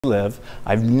live.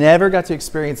 I've never got to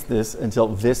experience this until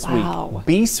this week.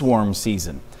 Bee swarm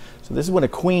season. So this is when a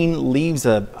queen leaves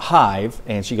a hive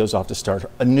and she goes off to start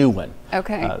a new one.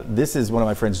 Okay. This is one of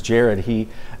my friends, Jared.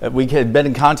 We had been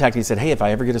in contact. He said, hey, if I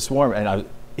ever get a swarm, and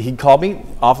he called me,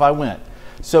 off I went.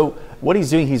 So what he's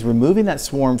doing, he's removing that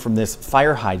swarm from this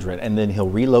fire hydrant and then he'll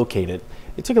relocate it.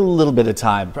 It took a little bit of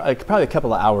time, probably a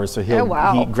couple of hours. So he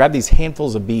grabbed these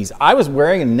handfuls of bees. I was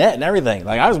wearing a net and everything.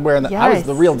 Like I was wearing, I was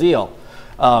the real deal.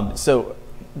 So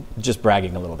just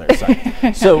bragging a little there,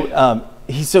 sorry.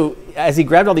 So as he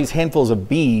grabbed all these handfuls of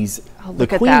bees, the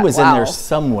queen was in there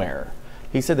somewhere.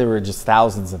 He said there were just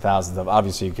thousands and thousands of,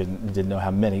 obviously you didn't know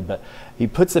how many, but he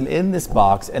puts them in this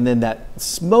box and then that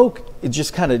smoke, it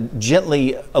just kind of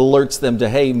gently alerts them to,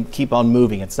 hey, keep on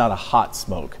moving. It's not a hot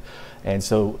smoke. And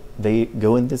so they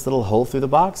go in this little hole through the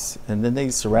box and then they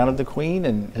surrounded the queen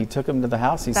and he took them to the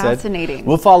house. He said,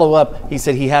 we'll follow up. He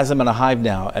said he has them in a hive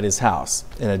now at his house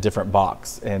in a different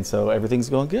box. And so everything's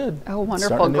going good. Oh,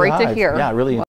 wonderful. Great to hear. Yeah, really.